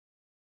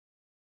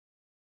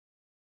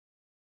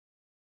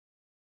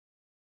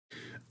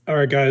All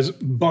right, guys,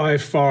 by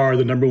far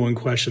the number one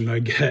question I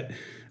get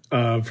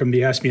from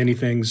the Ask Me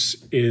Anythings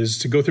is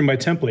to go through my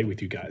template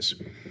with you guys,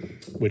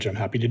 which I'm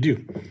happy to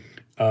do.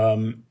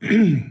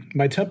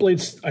 My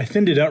templates, I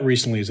thinned it out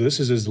recently, so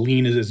this is as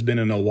lean as it's been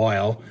in a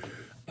while.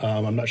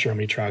 I'm not sure how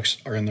many tracks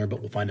are in there,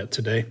 but we'll find out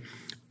today.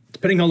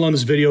 Depending how long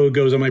this video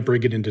goes, I might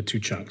break it into 2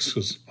 chunks.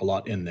 There's a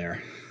lot in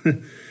there.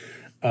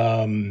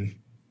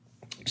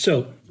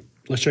 So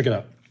let's check it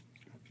out.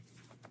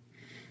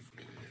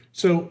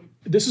 So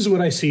this is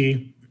what I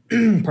see,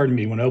 pardon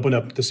me, when I open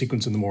up the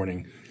sequence in the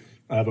morning.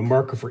 I have a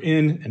marker for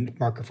in and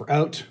marker for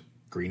out,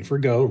 green for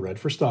go, red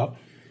for stop.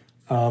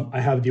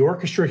 I have the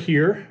orchestra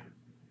here.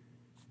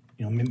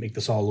 You know, let me make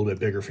this all a little bit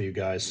bigger for you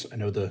guys. I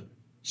know the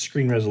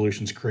screen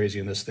resolution is crazy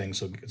in this thing,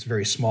 so it's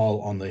very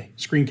small on the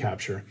screen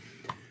capture.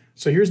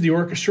 So here's the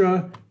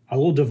orchestra, a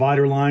little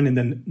divider line, and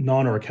then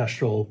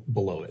non-orchestral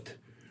below it.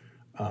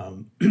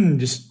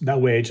 Just that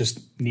way, it's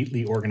just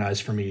neatly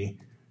organized for me.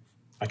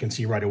 I can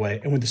see right away.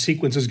 And when the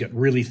sequences get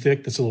really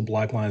thick, this little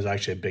black line is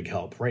actually a big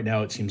help. Right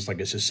now, it seems like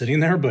it's just sitting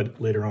there, but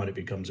later on, it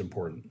becomes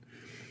important.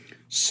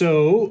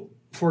 So,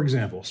 for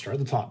example, start at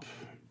the top.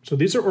 So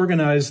these are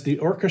organized. The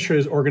orchestra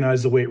is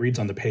organized the way it reads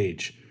on the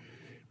page,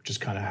 which is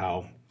kind of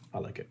how I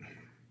like it.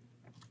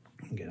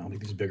 Again, I'll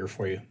make these bigger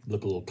for you.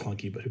 Look a little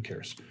clunky, but who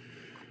cares?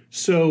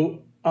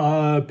 So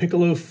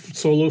piccolo,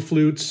 solo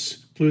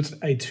flutes,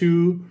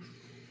 A2,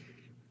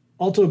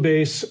 alto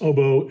bass,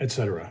 oboe,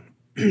 etc.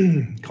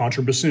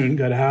 Contrabassoon,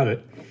 got to have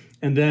it.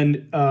 And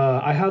then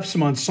I have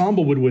some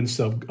ensemble woodwind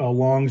stuff,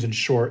 longs and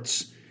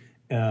shorts,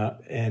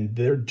 and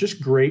they're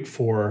just great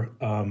for,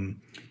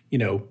 you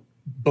know,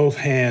 both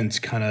hands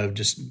kind of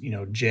just, you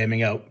know,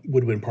 jamming out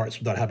woodwind parts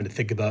without having to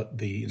think about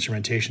the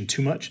instrumentation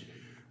too much.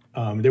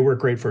 They work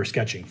great for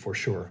sketching, for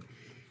sure.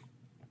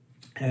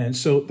 And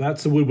so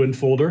that's the woodwind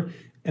folder.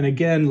 And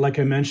again, like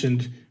I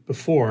mentioned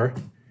before,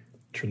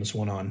 turn this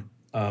one on.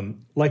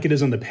 Like it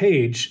is on the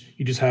page,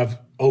 you just have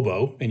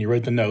oboe and you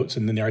write the notes,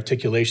 and then the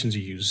articulations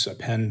you use a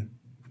pen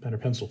or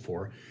pencil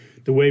for.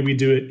 The way we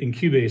do it in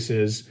Cubase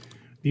is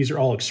these are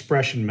all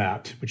expression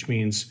mapped, which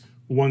means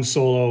one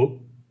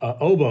solo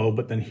oboe,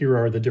 but then here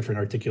are the different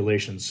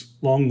articulations: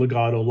 long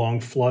legato,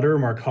 long flutter,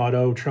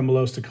 marcato,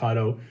 tremolo,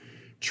 staccato,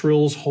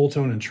 trills, whole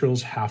tone, and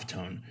trills half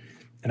tone.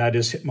 And I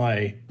just hit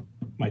my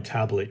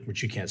tablet,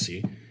 which you can't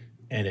see,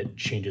 and it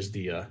changes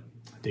the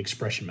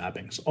expression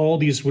mappings. All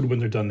these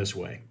woodwinds are done this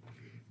way.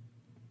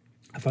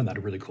 I find that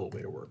a really cool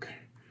way to work.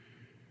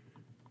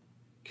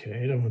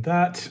 Okay, done with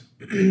that.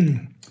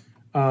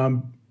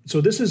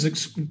 So this is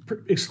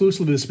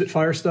exclusively the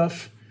Spitfire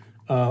stuff.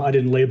 I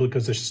didn't label it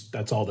because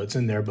that's all that's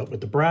in there, but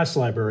with the brass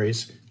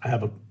libraries, I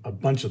have a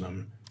bunch of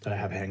them that I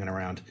have hanging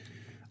around.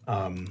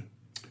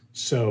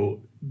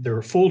 So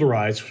they're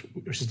folderized,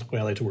 which is the way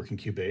I like to work in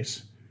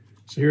Cubase.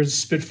 So here's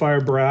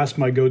Spitfire brass,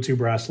 my go-to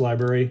brass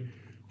library.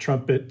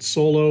 Trumpet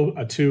solo,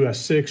 A2,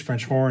 S6,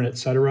 French horn,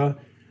 etc.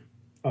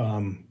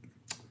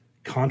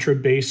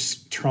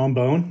 Contrabass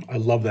trombone. I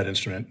love that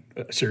instrument.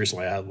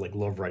 Seriously, I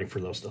love writing for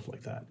those stuff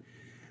like that.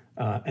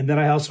 And then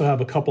I also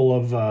have a couple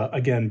of,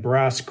 again,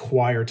 brass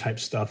choir type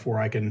stuff where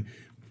I can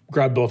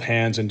grab both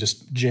hands and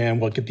just jam,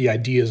 get the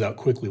ideas out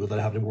quickly without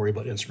having to worry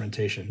about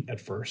instrumentation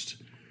at first.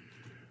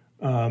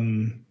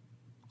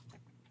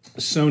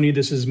 Sony,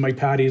 this is Mike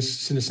Patty's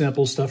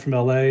Cinesample stuff from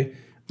LA. I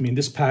mean,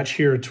 this patch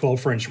here,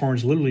 12 French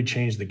horns, literally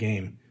changed the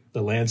game,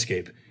 the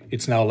landscape.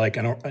 It's now like,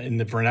 in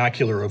the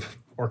vernacular of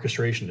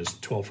orchestration, is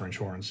 12 French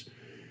horns.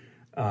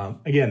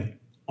 Again,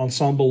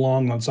 ensemble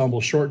long,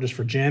 ensemble short, just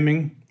for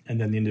jamming, and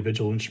then the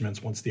individual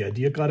instruments once the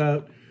idea got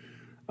out.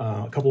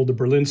 A couple of the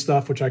Berlin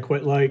stuff, which I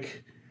quite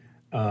like.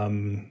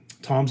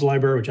 Tom's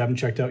library, which I haven't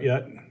checked out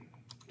yet.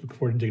 Look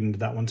forward to digging into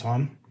that one,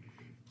 Tom.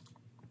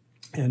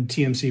 And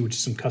TMC, which is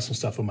some custom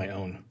stuff of my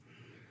own.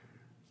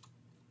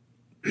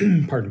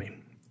 Pardon me.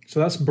 So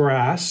that's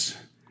brass.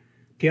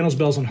 Pianos,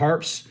 bells, and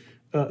harps.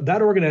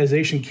 That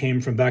organization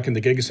came from back in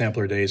the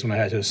Gigasampler days when I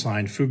had to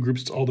assign food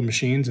groups to all the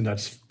machines, and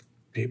that's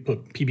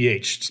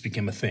PBH just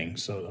became a thing,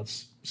 so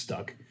that's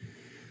stuck.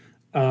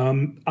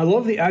 I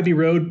love the Abbey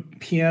Road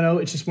piano.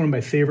 It's just one of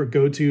my favorite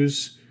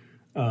go-tos.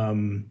 I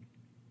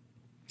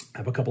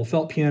have a couple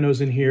felt pianos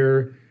in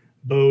here,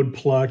 bowed,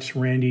 plucked,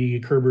 Randy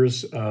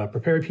Kerber's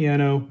prepared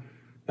piano,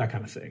 that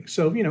kind of thing.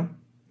 So, you know,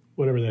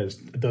 whatever that is,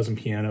 a dozen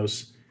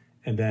pianos.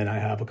 And then I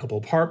have a couple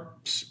of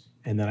harps,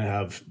 and then I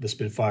have the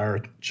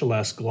Spitfire,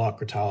 celeste, Glock,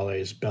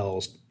 gritales,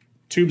 bells,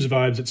 tubes,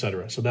 vibes,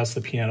 etc. So that's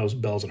the pianos,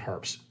 bells, and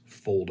harps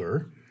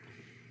folder.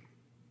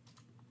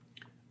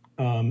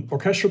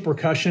 Orchestral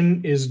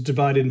percussion is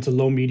divided into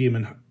low, medium,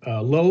 and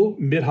low,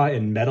 mid, high,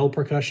 and metal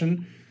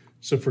percussion.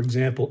 So, for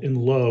example, in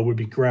low would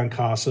be ground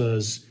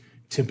casas,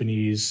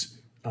 timpanis.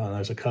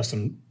 There's a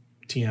custom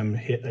TM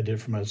hit I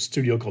did from a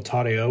studio called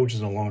Taddeo, which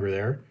is no longer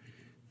there.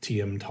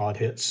 TM Todd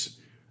hits.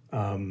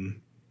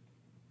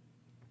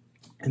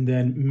 And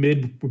then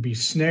mid would be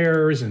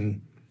snares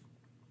and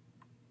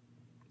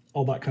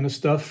all that kind of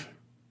stuff.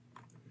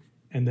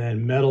 And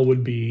then metal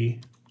would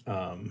be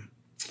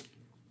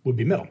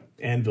metal,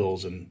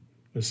 anvils, and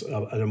this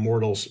an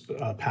Immortals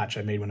patch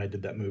I made when I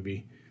did that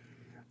movie.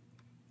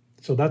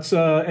 So that's,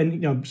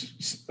 and,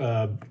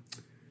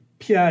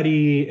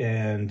 Piatti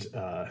and,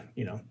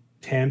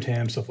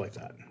 tam-tam, stuff like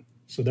that.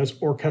 So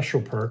that's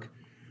orchestral perk.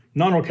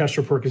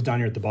 Non-orchestral perk is down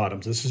here at the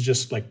bottom. So this is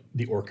just like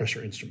the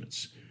orchestra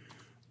instruments.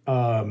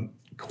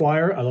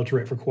 Choir, I love to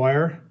write for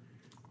choir.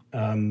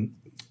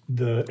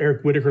 The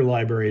Eric Whitacre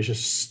library is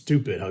just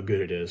stupid how good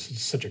it is.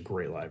 It's such a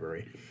great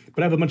library.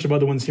 But I have a bunch of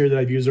other ones here that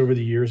I've used over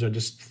the years I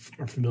just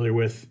are familiar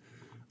with.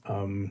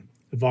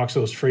 The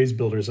Voxos Phrase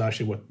Builder is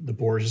actually what the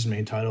Borges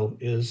main title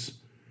is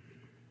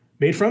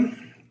made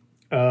from.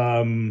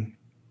 And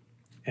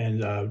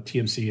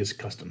TMC is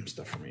custom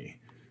stuff for me.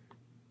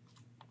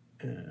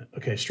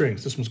 Okay,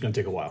 strings. This one's going to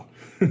take a while.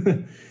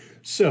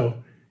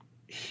 So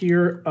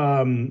here,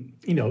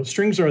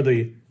 strings are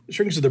the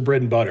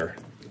bread and butter,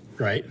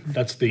 right?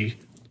 That's the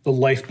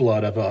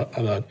lifeblood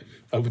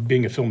of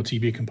being a film and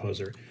TV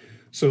composer.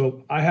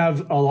 So I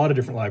have a lot of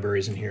different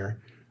libraries in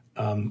here.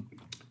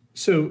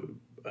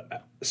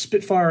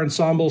 Spitfire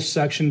ensemble,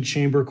 section,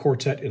 chamber,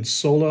 quartet, and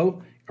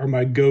solo are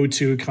my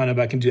go-to kind of.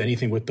 I can do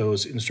anything with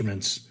those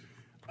instruments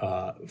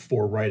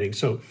for writing.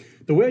 So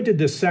the way I did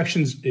this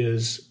sections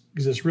is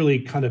because it's really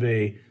kind of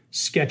a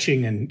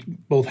sketching and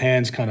both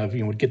hands kind of,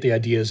 get the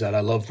ideas out.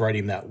 I love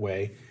writing that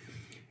way.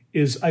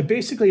 Is I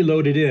basically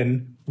loaded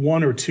in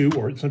one or two,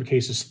 or in some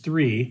cases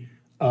three,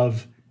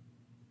 of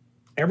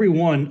every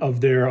one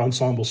of their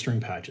ensemble string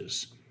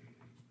patches.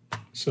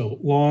 So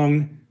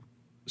long,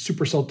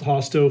 super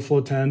saltato,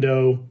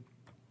 flotando.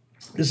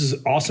 This is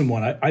an awesome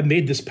one. I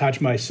made this patch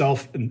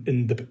myself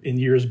in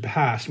years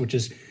past, which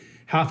is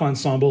half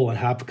ensemble and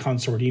half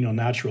concertino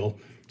natural.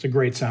 It's a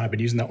great sound. I've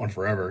been using that one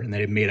forever, and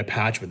they made a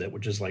patch with it,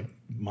 which is like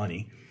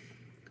money.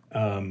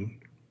 3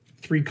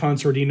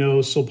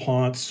 concertinos,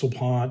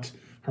 sopant,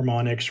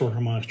 harmonic, short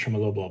harmonics,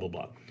 tremolo, blah, blah,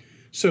 blah.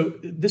 So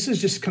this is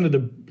just kind of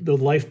the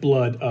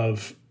lifeblood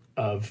of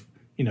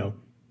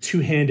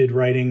two-handed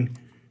writing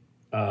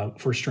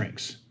for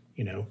strings,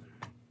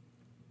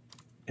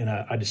 and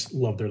I just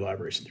love their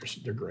libraries.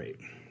 They're great.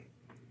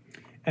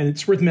 And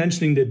it's worth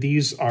mentioning that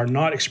these are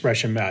not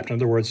expression mapped. In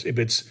other words, if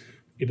it's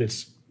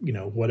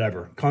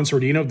whatever.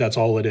 Concertino, that's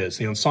all it is.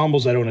 The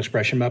ensembles, I don't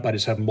expression map. I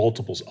just have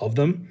multiples of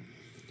them.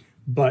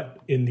 But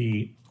in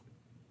the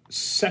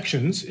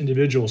sections,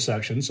 individual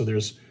sections, so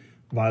there's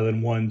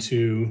violin 1,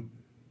 2,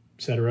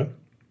 etc.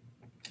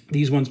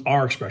 These ones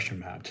are expression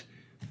mapped.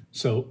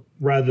 So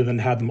rather than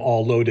have them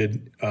all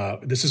loaded,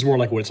 this is more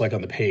like what it's like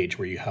on the page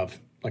where you have,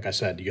 like I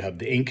said, you have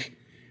the ink,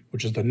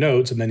 which is the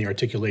notes, and then the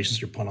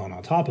articulations you're put on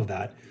top of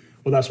that.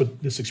 Well, that's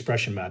what this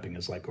expression mapping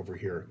is like over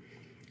here.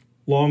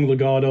 Long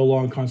legato,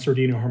 long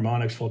concertino,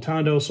 harmonics,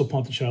 flotando,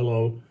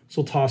 solpanticello,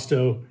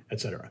 soltasto,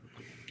 etc.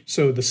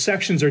 So the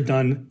sections are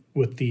done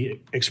with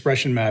the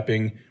expression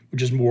mapping,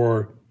 which is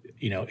more,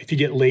 if you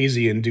get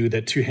lazy and do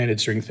that two-handed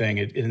string thing,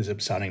 it ends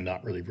up sounding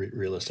not really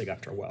realistic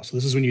after a while. So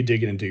this is when you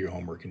dig in and do your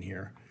homework in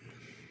here.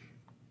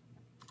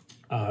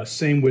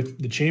 Same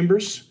with the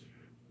chambers,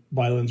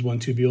 violins, 1,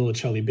 2 viola,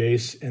 cello,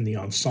 bass, and the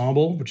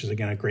ensemble, which is,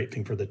 again, a great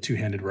thing for the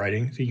two-handed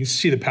writing. So you can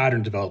see the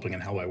pattern developing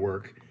and how I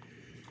work.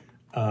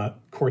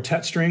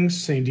 Quartet strings,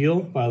 same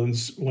deal.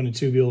 Violins 1 and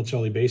 2, viola,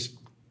 cello, bass,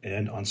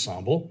 and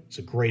ensemble. It's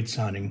a great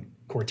sounding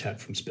quartet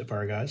from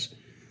Spitfire guys.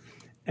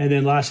 And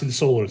then lastly, the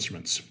solo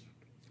instruments,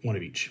 one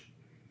of each.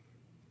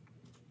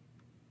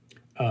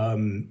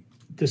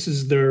 This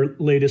is their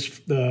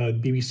latest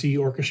BBC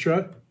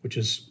orchestra, which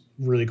is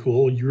really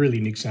cool, really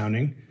unique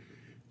sounding.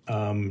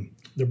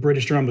 The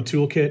British Drama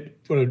Toolkit,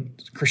 one of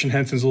Christian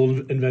Henson's little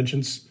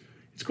inventions.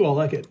 It's cool, I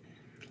like it.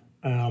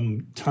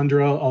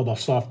 Tundra, all the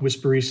soft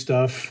whispery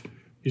stuff.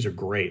 These are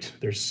great.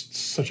 There's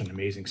such an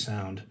amazing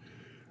sound.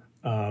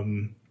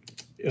 Hans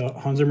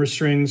Zimmer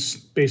strings,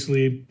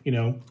 basically,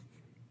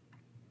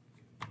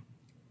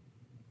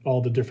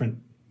 all the different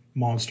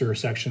monster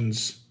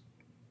sections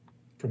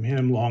from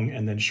him, long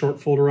and then short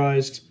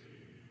folderized.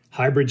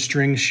 Hybrid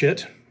string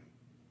shit.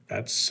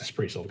 That's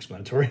pretty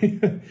self-explanatory.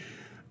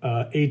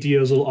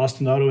 ATO's little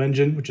ostinato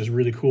engine, which is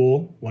really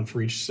cool. One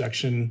for each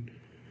section.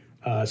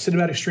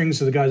 Cinematic strings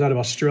are the guys out of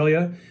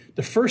Australia.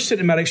 The first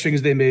cinematic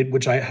strings they made,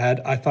 which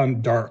I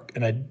found dark,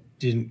 and I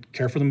didn't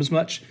care for them as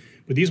much.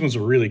 But these ones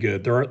are really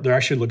good. They're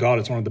actually legato.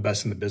 It's one of the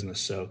best in the business.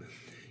 So,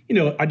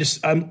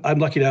 I'm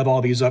lucky to have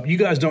all these up. You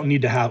guys don't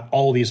need to have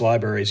all these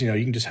libraries. You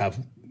can just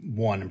have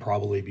one and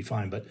probably be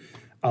fine. But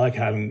I like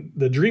having,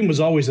 the dream was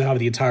always to have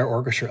the entire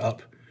orchestra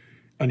up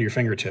under your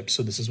fingertips.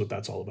 So this is what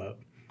that's all about.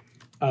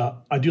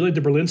 I do like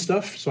the Berlin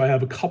stuff. So I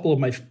have a couple of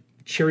my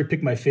cherry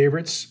pick my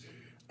favorites.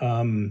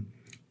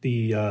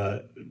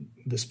 The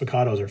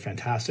spiccatos are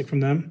fantastic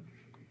from them.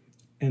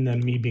 And then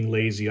me being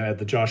lazy, I have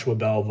the Joshua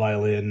Bell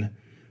violin,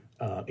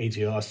 ATO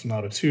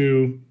Ostinato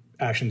 2,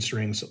 action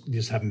strings.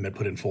 Just haven't been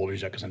put in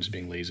folders yet because I'm just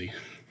being lazy.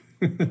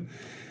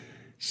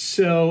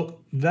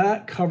 So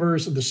that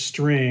covers the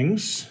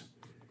strings,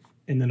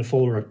 and then a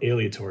folder of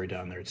aleatory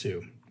down there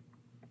too,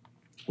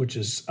 which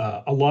is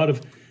a lot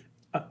of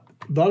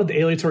the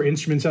aleatory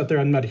instruments out there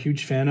I'm not a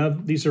huge fan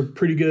of. These are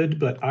pretty good,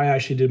 but I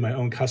actually did my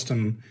own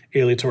custom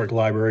aleatoric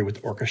library with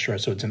orchestra,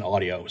 so it's in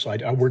audio. So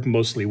I work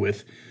mostly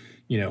with,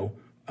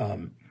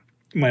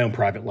 my own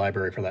private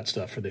library for that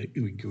stuff, for the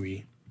ooey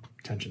gooey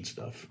tension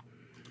stuff.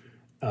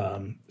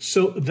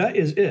 So that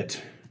is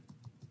it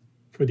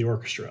for the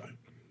orchestra.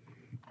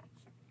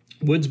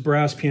 Woods,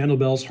 brass, piano,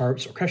 bells,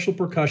 harps, orchestral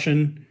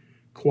percussion,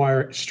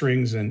 choir,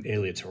 strings, and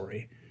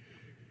aleatory,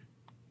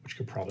 which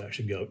could probably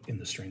actually go in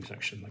the string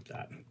section like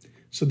that.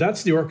 So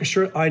that's the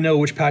orchestra. I know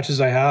which patches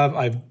I have.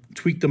 I've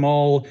tweaked them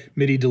all,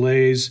 MIDI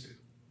delays.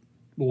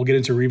 We'll get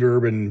into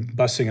reverb and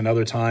bussing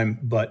another time,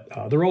 but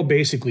they're all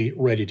basically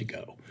ready to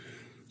go.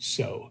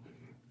 So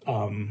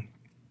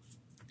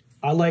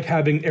I like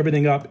having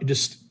everything up.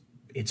 It's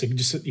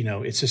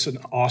just an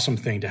awesome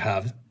thing to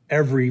have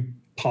every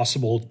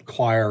possible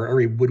choir,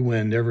 every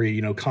woodwind, every,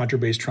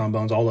 contrabass,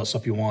 trombones, all that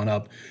stuff you want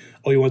up.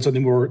 Oh, you want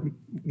something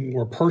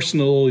more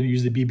personal,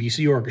 use the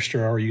BBC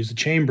orchestra or use the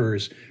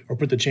chambers or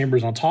put the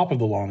chambers on top of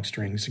the long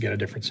strings to get a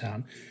different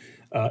sound.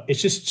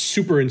 It's just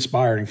super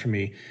inspiring for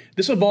me.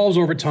 This evolves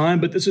over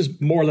time, but this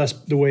is more or less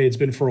the way it's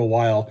been for a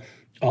while.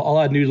 I'll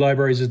add new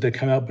libraries as they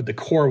come out, but the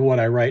core of what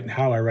I write and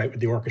how I write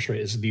with the orchestra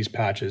is these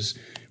patches,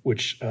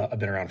 which have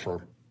been around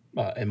for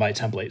in my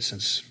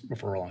template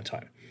for a long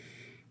time.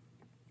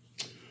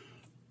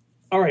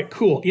 All right,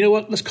 cool. You know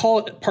what? Let's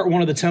call it part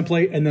one of the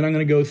template, and then I'm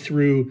going to go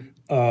through,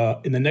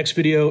 in the next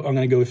video, I'm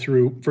going to go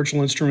through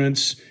virtual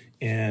instruments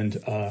and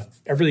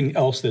everything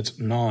else that's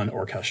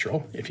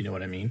non-orchestral, if you know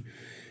what I mean.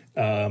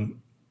 So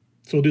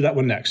we'll do that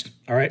one next.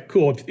 All right,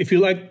 cool. If you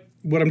like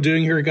what I'm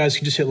doing here, guys, you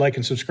can just hit like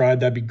and subscribe.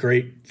 That'd be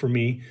great for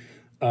me.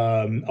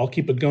 I'll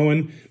keep it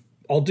going.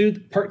 I'll do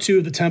part two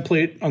of the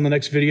template on the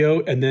next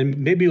video, and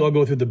then maybe I'll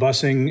go through the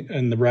bussing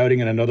and the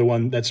routing and another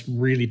one that's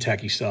really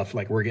techie stuff.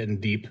 Like we're getting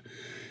deep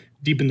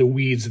in the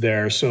weeds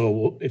there.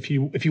 So if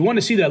you want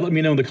to see that, let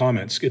me know in the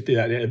comments if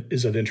that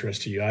is of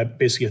interest to you. I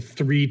basically a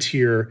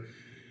 3-tier,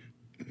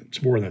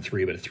 it's more than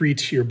 3, but a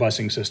 3-tier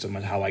bussing system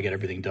on how I get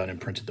everything done and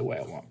printed the way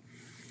I want.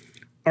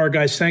 All right,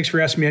 guys, thanks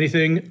for asking me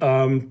anything.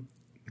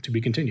 To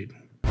be continued.